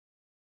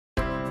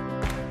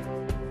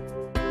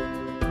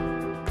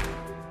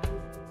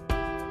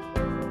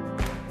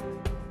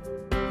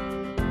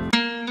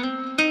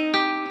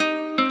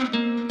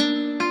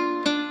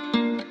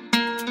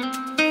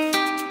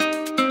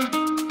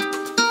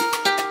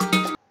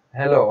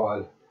Hello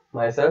all,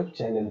 myself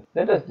Channel.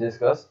 Let us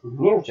discuss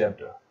new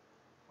chapter,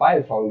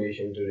 pile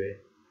foundation today.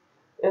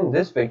 In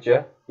this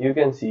picture, you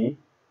can see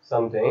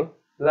something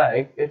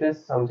like it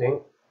is something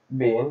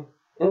being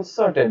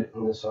inserted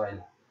in the soil.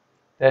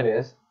 That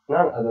is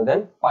none other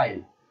than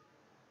pile.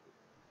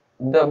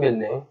 The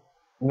building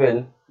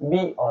will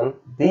be on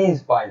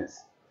these piles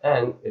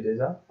and it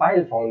is a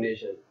pile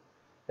foundation.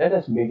 Let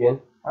us begin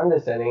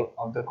understanding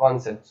of the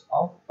concepts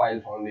of pile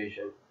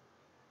foundation.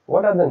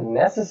 What are the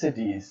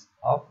necessities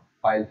of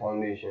pile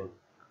foundation?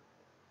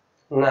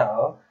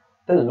 Now,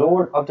 the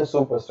load of the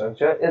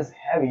superstructure is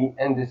heavy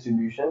and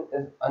distribution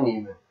is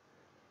uneven.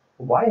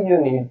 Why you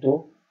need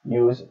to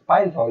use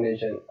pile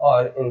foundation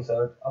or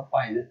insert a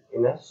pile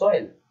in a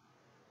soil?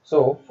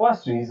 So,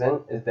 first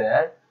reason is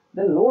that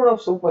the load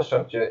of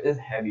superstructure is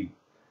heavy.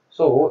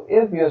 So,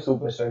 if your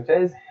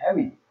superstructure is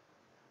heavy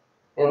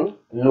in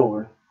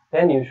load,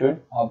 then you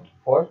should opt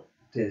for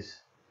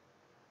this.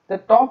 The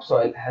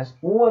topsoil has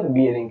poor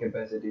bearing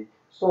capacity.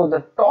 So the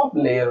top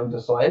layer of the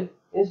soil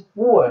is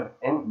poor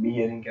in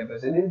bearing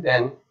capacity.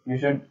 Then you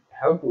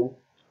have to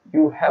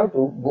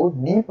go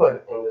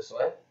deeper in the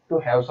soil to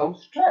have some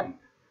strength,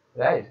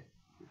 right?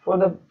 For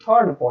the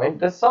third point,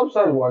 the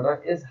subsoil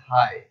water is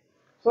high,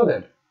 so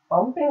that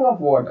pumping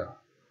of water,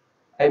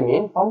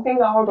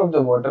 pumping out of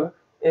the water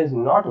is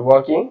not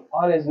working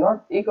or is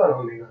not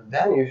economical.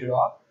 Then you should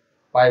have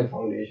pile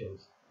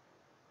foundations.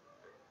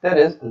 There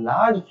is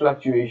large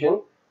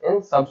fluctuation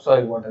in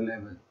subsoil water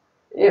level.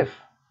 If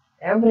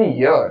every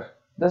year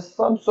the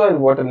subsoil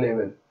water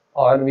level,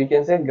 or we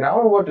can say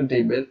groundwater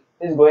table,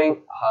 is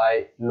going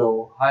high,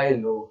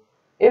 low,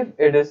 if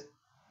it is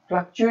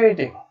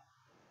fluctuating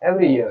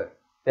every year,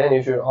 then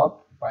you should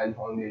opt pile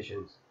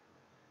foundations.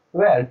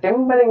 Where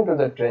timbering to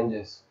the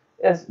trenches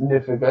is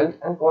difficult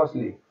and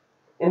costly.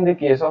 In the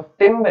case of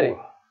timbering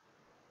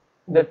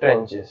the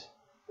trenches,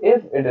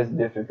 if it is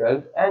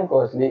difficult and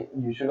costly,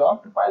 you should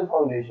opt pile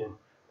foundation.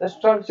 The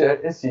structure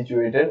is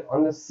situated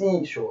on the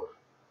seashore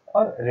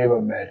or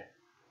riverbed.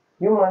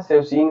 You must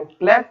have seen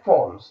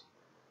platforms,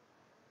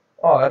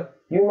 or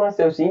you must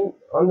have seen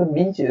on the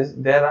beaches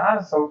there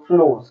are some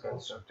floors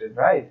constructed,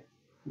 right?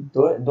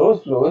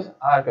 Those floors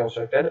are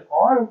constructed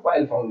on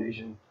pile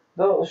foundation.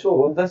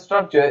 So the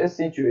structure is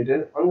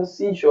situated on the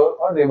seashore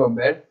or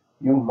riverbed.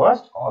 You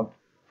must opt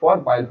for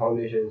pile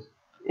foundations.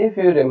 If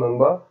you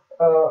remember,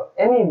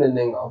 any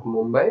building of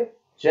Mumbai,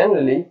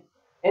 generally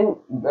in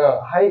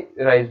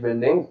high-rise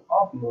buildings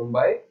of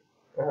Mumbai,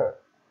 uh,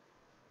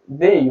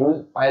 they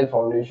use pile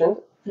foundations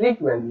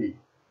frequently.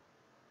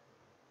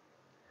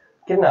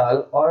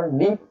 Canal or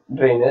deep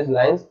drainage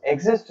lines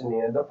exist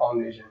near the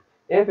foundation.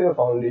 If your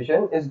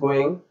foundation is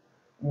going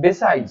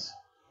besides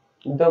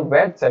the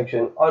wet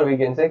section, or we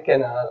can say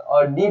canal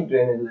or deep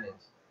drainage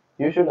lines,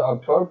 you should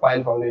opt for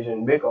pile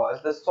foundation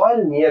because the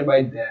soil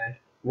nearby that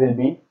will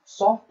be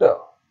softer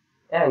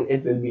and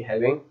it will be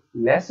having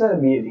lesser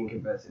bearing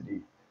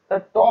capacity. The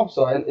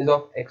topsoil is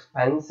of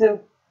expansive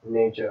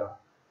nature.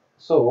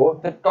 So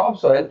the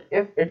topsoil,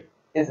 if it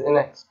is an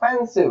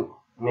expansive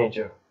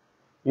nature,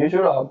 you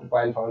should opt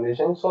pile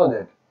foundation so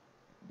that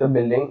the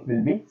building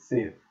will be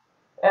safe.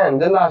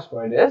 And the last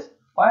point is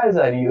piles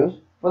are used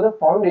for the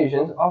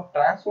foundations of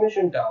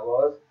transmission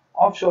towers,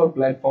 offshore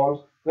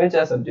platforms which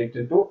are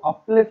subjected to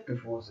uplift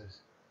forces.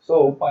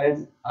 So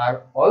piles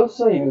are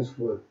also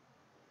useful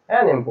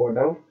and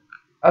important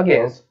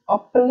against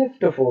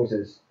uplift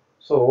forces.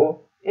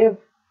 So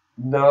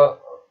the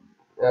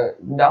uh,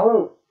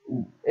 down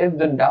if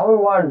the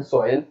downward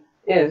soil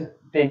is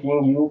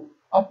taking you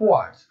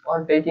upwards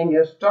or taking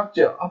your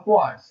structure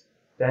upwards,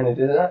 then it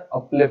is an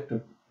uplift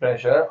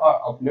pressure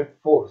or uplift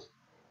force.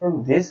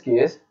 In this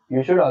case,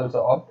 you should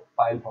also opt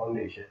pile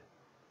foundation.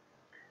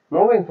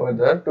 Moving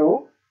further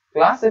to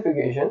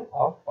classification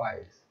of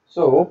piles.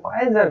 So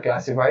piles are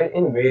classified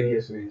in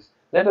various ways.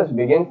 Let us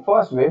begin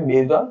first way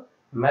based on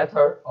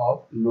method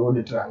of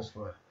load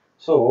transfer.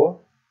 So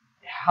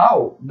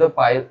how the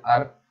pile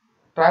are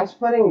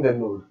transferring the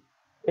load,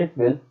 it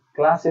will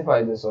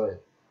classify the soil,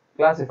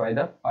 classify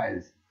the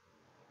piles.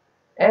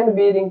 End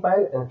bearing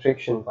pile and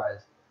friction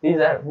piles. These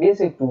are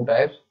basic two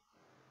types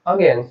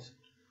against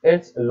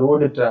its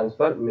load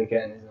transfer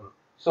mechanism.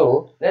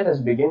 So let us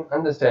begin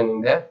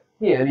understanding that.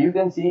 Here you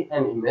can see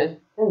an image.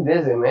 In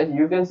this image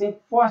you can see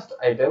first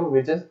item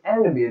which is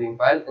end bearing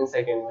pile and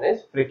second one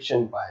is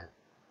friction pile.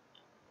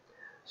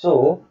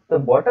 So the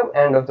bottom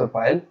end of the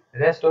pile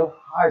rests on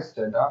hard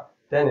strata,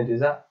 then it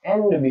is a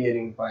end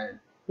bearing pile.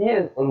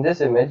 Here in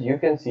this image you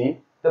can see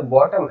the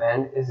bottom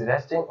end is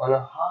resting on a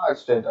hard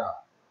strata,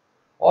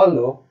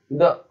 although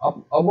the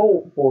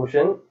above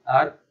portion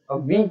are a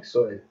weak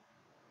soil.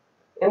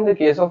 In the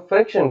case of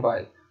friction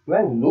pile,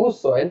 when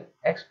loose soil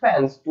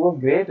expands to a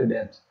great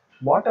depth,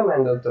 bottom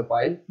end of the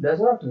pile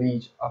does not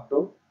reach up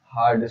to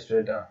hard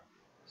strata.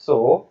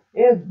 So,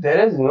 if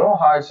there is no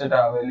hard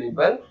strata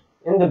available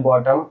in the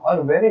bottom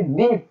or very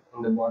deep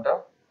in the bottom,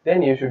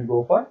 then you should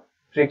go for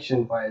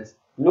friction piles.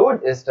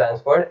 Load is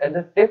transferred at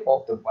the tip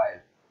of the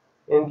pile.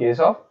 In case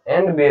of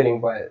end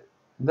bearing pile,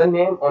 the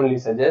name only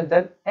suggests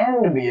that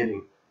end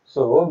bearing.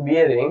 So,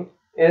 bearing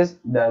is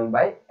done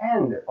by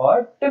end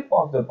or tip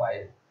of the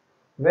pile,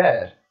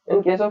 where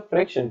in case of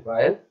friction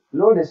pile,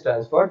 load is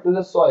transferred to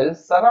the soil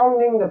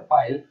surrounding the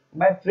pile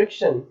by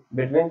friction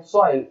between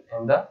soil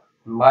and the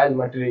pile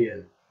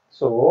material.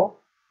 So,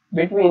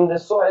 between the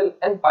soil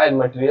and pile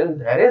material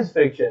there is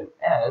friction,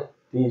 and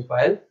these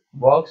pile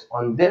works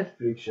on that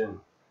friction.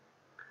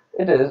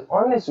 It is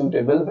only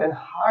suitable when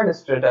hard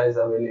strata is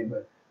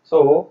available.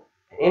 So,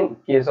 in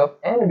case of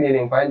end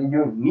bearing pile,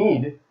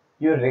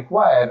 you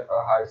require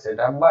a hard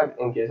strata, but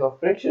in case of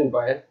friction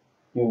pile,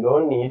 you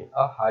don't need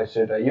a hard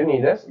strata. You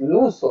need a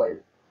loose soil.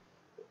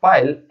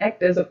 Pile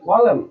act as a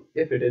column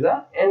if it is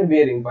a end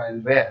bearing pile,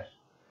 where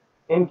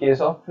in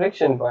case of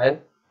friction pile,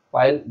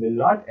 pile will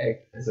not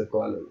act as a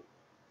column.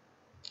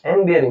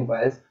 End bearing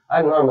piles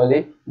are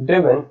normally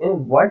driven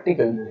in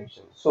vertical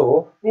direction.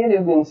 So here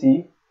you can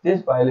see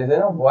this pile is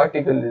in a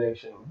vertical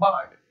direction,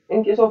 but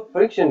in case of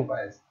friction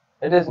piles,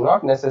 it is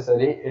not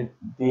necessary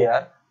they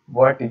are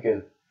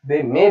vertical.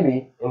 They may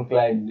be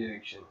inclined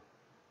direction.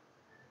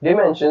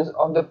 Dimensions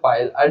of the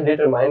pile are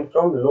determined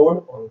from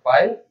load on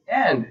pile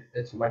and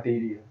its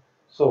material.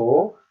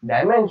 So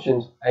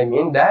dimensions, I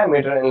mean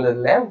diameter and the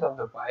length of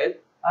the pile,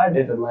 are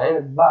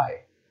determined by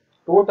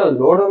total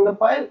load on the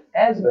pile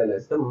as well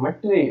as the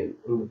material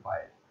in the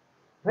pile,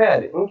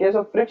 where in case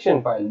of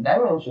friction pile,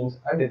 dimensions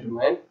are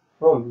determined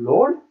from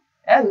load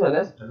as well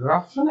as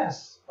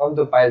roughness of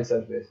the pile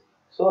surface.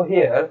 So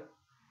here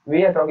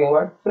we are talking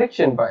about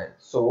friction pile,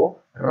 so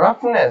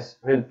roughness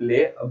will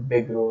play a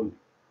big role.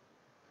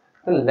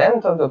 The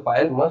length of the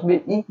pile must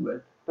be equal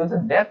to the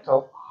depth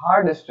of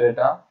hard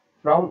strata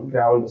from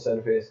ground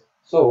surface.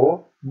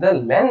 So the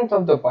length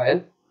of the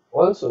pile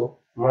also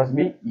must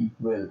be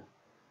equal.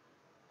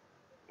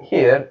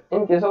 Here,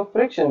 in case of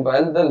friction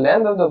pile, the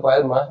length of the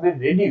pile must be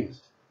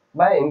reduced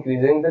by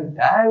increasing the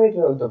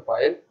diameter of the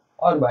pile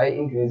or by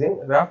increasing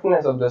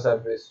roughness of the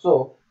surface.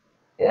 So,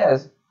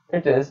 as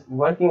it is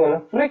working on a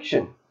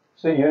friction,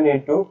 so you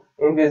need to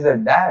increase the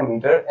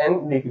diameter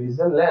and decrease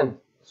the length.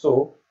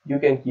 So, you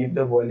can keep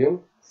the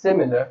volume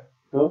similar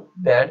to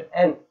that,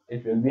 and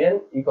it will be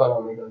an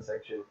economical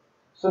section.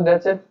 So,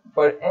 that's it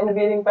for end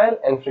bearing pile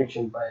and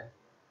friction pile.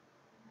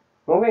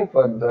 Moving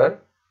further,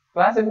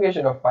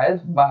 classification of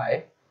piles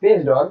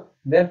based on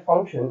their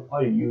function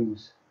or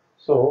use.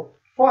 So,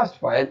 first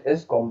pile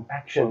is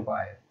compaction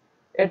pile.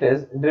 It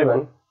is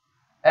driven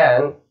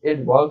and it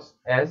works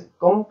as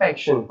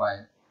compaction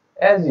pile.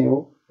 As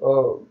you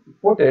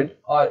put it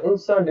or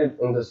insert it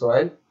in the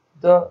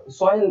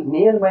soil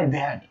nearby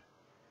that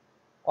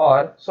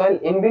or soil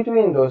in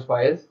between those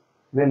piles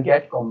will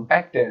get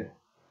compacted.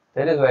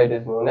 That is why it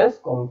is known as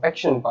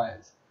compaction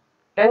piles.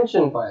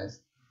 Tension piles.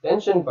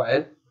 Tension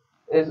pile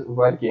is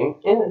working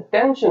in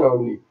tension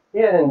only.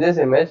 Here in this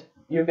image,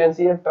 you can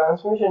see a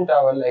transmission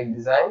tower like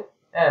design,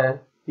 and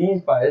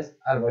these piles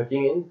are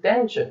working in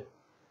tension.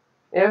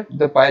 If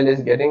the pile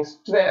is getting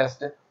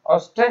stressed or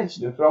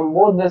stretched from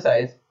both the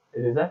sides,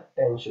 it is a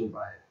tension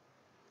pile.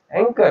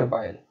 Anchor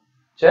pile.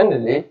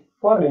 Generally,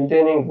 for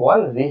retaining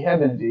wall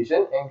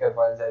rehabilitation, anchor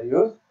piles are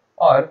used,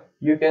 or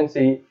you can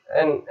see,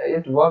 and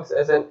it works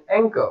as an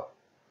anchor.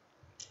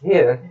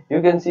 Here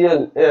you can see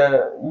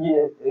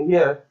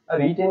here a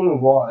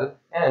retaining wall,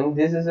 and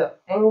this is an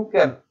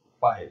anchor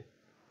pile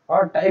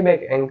or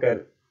tie-back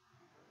anchor.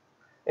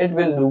 It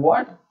will do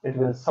what? It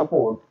will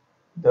support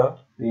the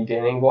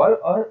retaining wall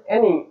or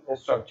any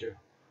structure.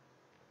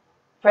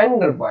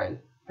 Fender pile.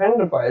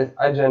 Fender piles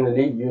are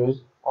generally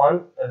used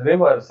on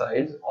river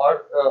sides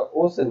or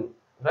ocean,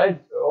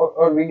 right?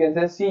 Or we can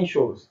say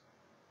seashores.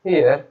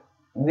 Here,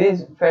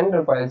 these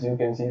fender piles, you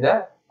can see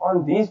that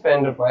on these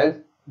fender piles,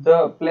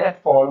 the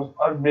platforms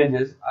or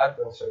bridges are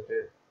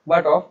constructed,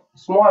 but of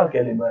small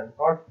caliber,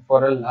 not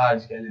for a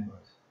large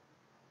calibers.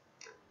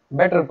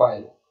 Better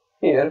pile.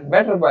 Here,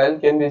 better pile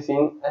can be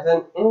seen as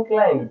an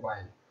inclined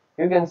pile.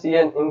 You can see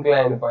an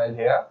inclined pile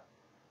here.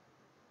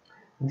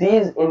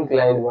 This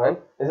inclined one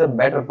is a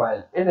better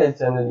pile. It is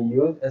generally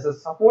used as a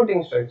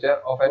supporting structure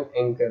of an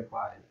anchor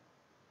pile.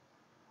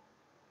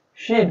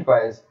 Sheet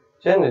piles.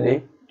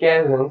 Generally,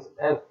 caverns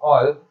and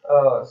all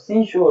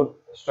seashore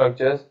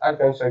structures are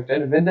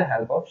constructed with the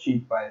help of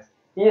sheet piles.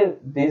 Here,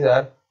 these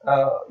are,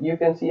 you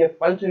can see a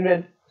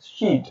pultruded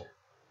sheet.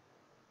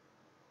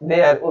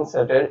 They are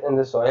inserted in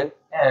the soil,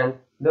 and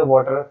the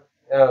water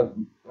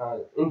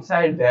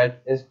inside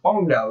that is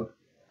pumped out.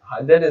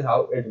 That is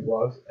how it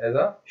works as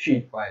a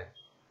sheet pile.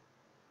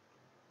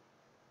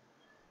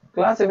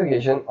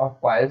 Classification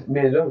of piles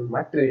based on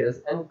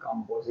materials and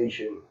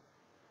composition.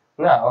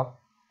 Now,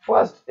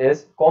 first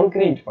is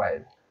concrete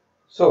pile.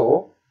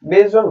 So,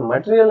 based on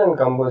material and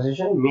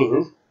composition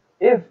means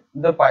if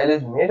the pile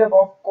is made up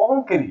of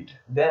concrete,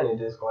 then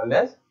it is called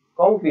as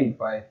concrete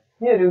pile.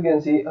 Here you can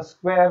see a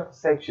square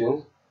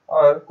sections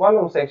or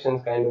column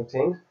sections kind of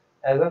things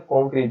as a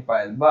concrete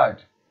pile,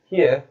 but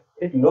here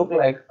it looks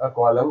like a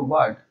column,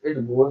 but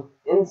it goes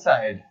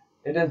inside.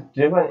 It is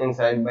driven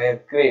inside by a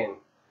crane,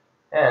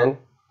 and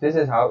this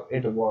is how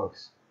it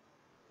works.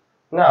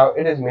 Now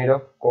it is made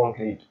of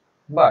concrete,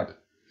 but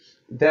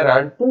there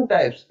are two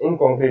types in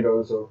concrete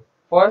also.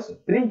 first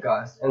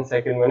precast and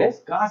second one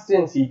is cast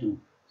in situ.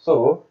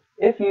 So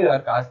if you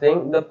are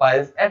casting the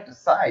piles at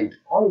site,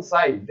 on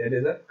site, that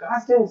is a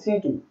cast in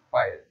situ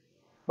pile.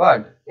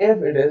 But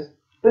if it is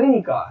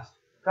precast,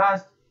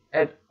 cast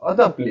at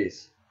other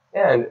place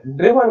and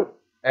driven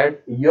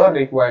at your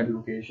required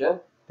location,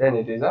 then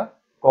it is a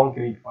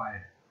concrete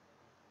pile,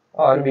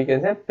 or we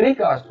can say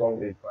precast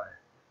concrete pile.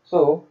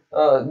 So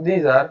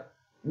these are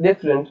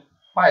different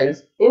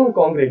piles in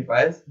concrete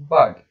piles,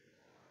 but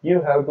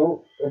you have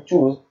to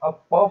choose a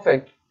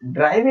perfect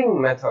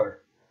driving method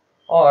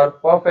or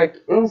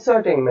perfect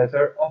inserting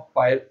method of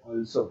pile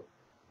also.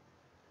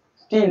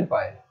 Steel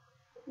pile.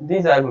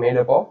 These are made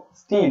up of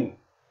steel.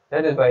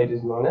 That is why it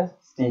is known as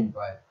steel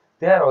pile.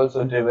 They are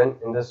also driven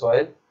in the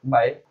soil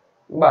by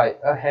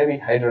a heavy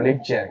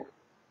hydraulic jack.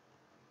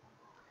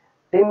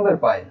 Timber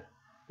pile.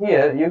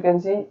 Here you can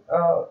see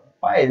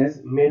piles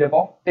made up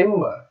of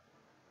timber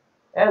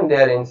and they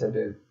are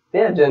inserted. They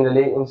are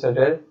generally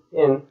inserted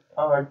in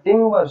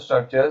timber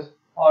structures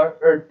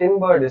or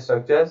timbered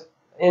structures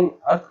in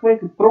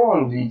earthquake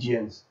prone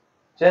regions.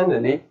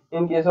 Generally,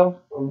 in case of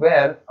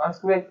where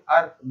earthquakes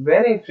are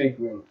very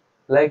frequent,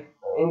 like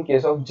in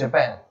case of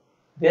Japan,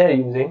 they are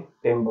using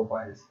timber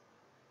piles.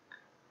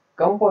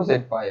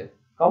 Composite pile.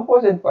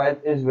 Composite pile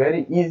is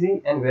very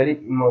easy and very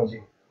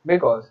emerging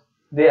because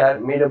they are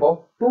made up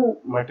of two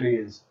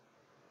materials.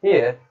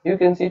 Here you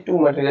can see two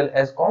materials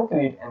as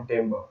concrete and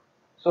timber.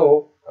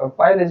 So a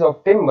pile is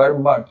of timber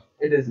but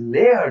it is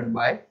layered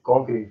by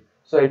concrete.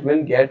 So it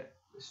will get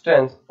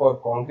strength for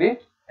concrete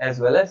as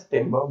well as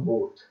timber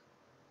both.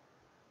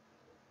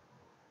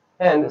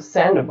 And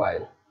sand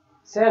pile.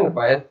 Sand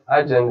piles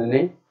are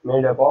generally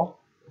made up of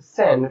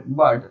sand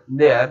but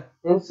they are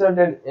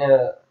inserted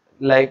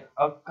like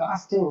a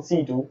cast in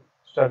situ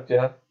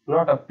structure,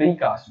 not a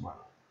precast one.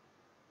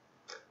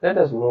 Let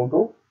us move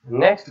to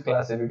next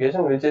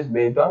classification, which is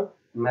based on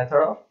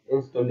method of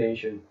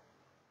installation.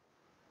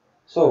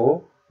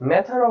 So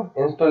method of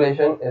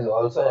installation is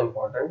also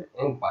important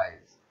in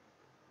piles.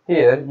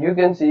 Here you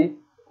can see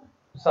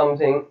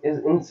something is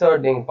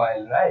inserting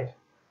pile, right?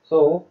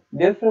 So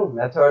different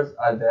methods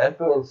are there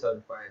to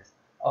insert piles.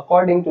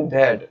 According to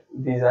that,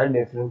 these are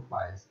different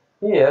piles.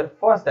 Here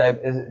first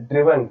type is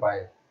driven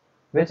pile,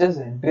 which is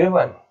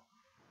driven,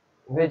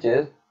 which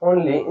is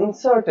only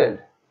inserted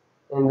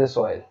in the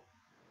soil.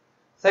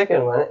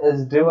 Second one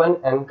is driven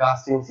and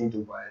cast in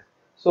situ piles.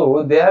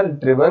 So they are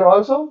driven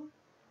also.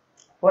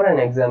 For an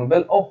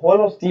example, a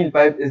hollow steel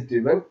pipe is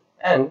driven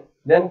and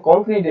then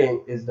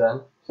concreting is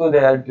done. So they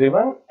are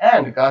driven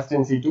and cast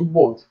in situ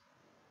both.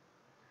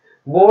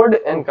 Bored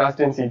and cast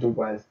in situ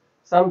piles.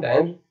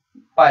 Sometimes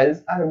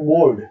piles are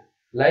bored,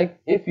 like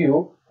if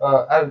you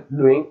are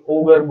doing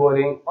auger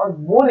boring or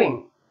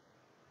boring.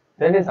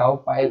 That is how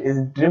pile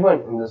is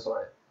driven in the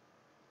soil.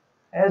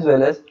 As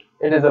well as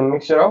it is a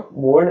mixture of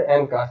bored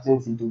and cast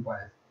in situ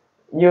piles.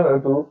 You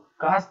have to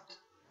cast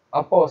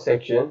upper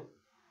section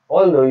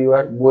although you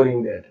are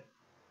boring that.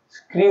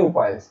 Screw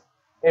piles.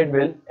 It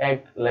will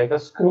act like a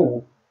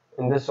screw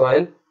in the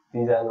soil.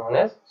 These are known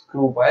as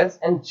screw piles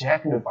and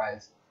jagged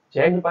piles.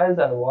 Jagged piles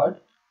are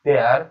what? They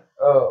are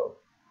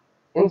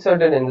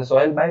inserted in the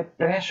soil by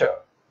pressure.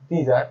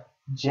 These are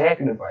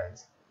jagged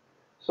piles.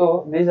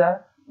 So these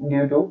are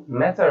due to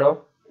method of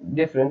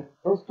different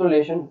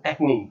installation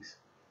techniques,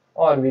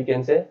 or we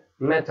can say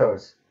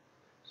methods.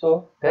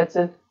 So that's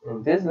it.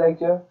 In this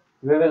lecture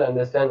we will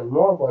understand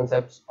more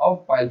concepts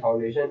of pile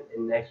foundation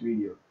in next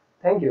video.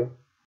 Thank you.